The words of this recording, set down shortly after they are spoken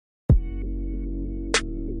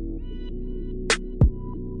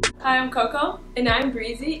Hi, I'm Coco. And I'm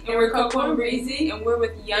Breezy, And we're Coco and Breezy, and we're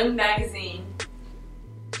with Young Magazine.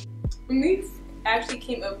 When we actually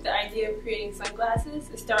came up with the idea of creating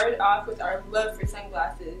sunglasses, it started off with our love for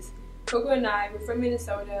sunglasses. Coco and I were from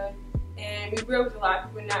Minnesota, and we grew up with a lot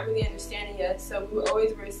of people not really understanding us, so we would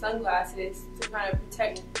always wear sunglasses to kind of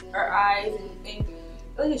protect our eyes and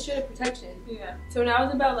like a shield of protection. Yeah. So when I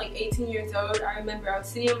was about like 18 years old, I remember I was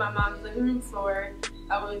sitting on my mom's living room floor.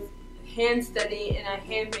 I was hand studying, and I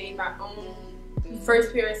handmade my own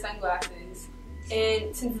first pair of sunglasses.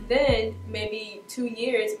 And since then, maybe 2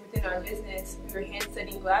 years within our business, we were hand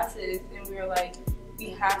studying glasses, and we were like, we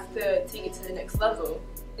have to take it to the next level.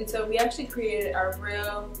 And so we actually created our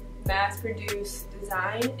real mass-produced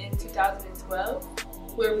design in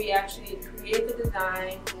 2012, where we actually created the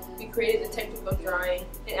design, we created the technical drawing,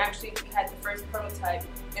 and actually had the first prototype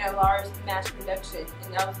in a large mass production,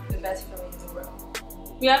 and that was the best feeling in the world.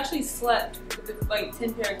 We actually slept with like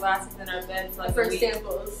 10 pair of glasses in our beds like Our first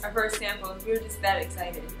samples. Our first samples. We were just that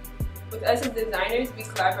excited. With us as designers, we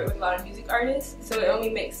collaborate with a lot of music artists, so it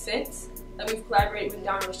only makes sense. Like we've collaborated with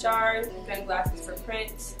Don Richard, we've done glasses for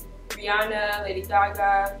Prince, Rihanna, Lady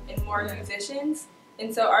Gaga, and more musicians.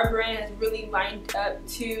 And so our brand has really lined up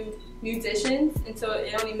to musicians, and so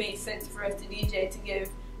it only made sense for us to DJ to give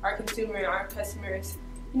our consumer and our customers,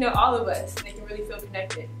 all of us, they can really feel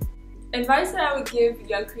connected. Advice that I would give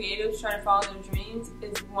young creatives trying to follow their dreams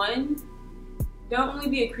is one, don't only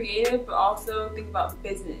be a creative, but also think about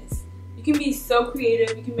business. You can be so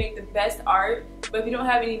creative, you can make the best art, but if you don't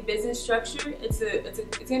have any business structure, it's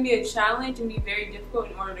going to be a challenge and be very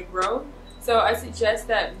difficult in order to grow. So I suggest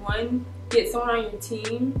that one, get someone on your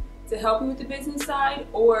team to help you with the business side,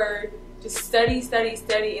 or just study,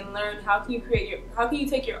 and learn how can you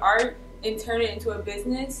take your art and turn it into a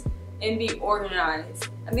business and be organized.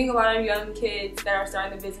 I think a lot of young kids that are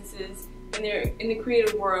starting the businesses and they're in the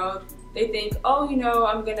creative world, they think, oh,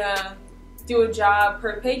 I'm gonna do a job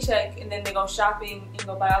per paycheck, and then they go shopping and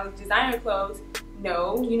go buy all these designer clothes.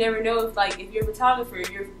 No, you never know if you're a photographer,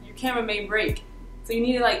 your camera may break. So you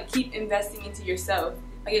need to keep investing into yourself.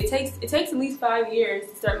 It takes at least 5 years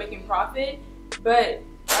to start making profit, but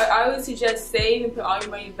I would suggest save and put all your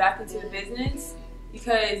money back into the business,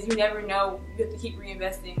 because you never know. You have to keep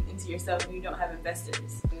reinvesting into yourself when you don't have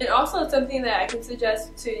investors. And also something that I can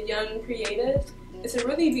suggest to young creatives is to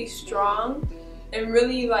really be strong and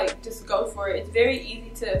really just go for it. It's very easy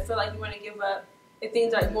to feel like you want to give up if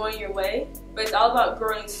things aren't going your way, but it's all about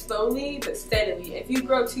growing slowly but steadily. If you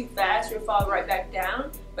grow too fast, you'll fall right back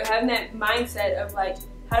down. But having that mindset of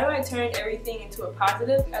how do I turn everything into a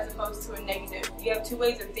positive as opposed to a negative? You have two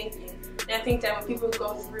ways of thinking. And I think that when people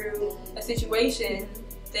go through a situation,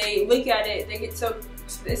 they look at it, it's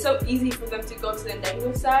so easy for them to go to the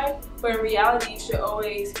negative side, but in reality, you should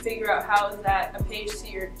always figure out how is that a page to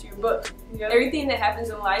your book. Yep. Everything that happens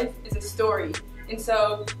in life is a story. And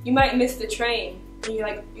so you might miss the train, and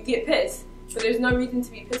you get pissed, but there's no reason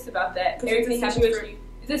to be pissed about that, because everything happens for you.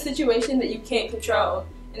 It's a situation that you can't control.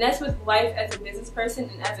 And that's with life as a business person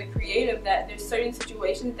and as a creative, that there's certain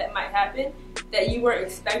situations that might happen that you weren't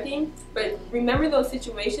expecting, but remember those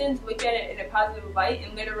situations, look at it in a positive light,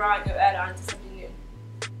 and later on you'll add on to something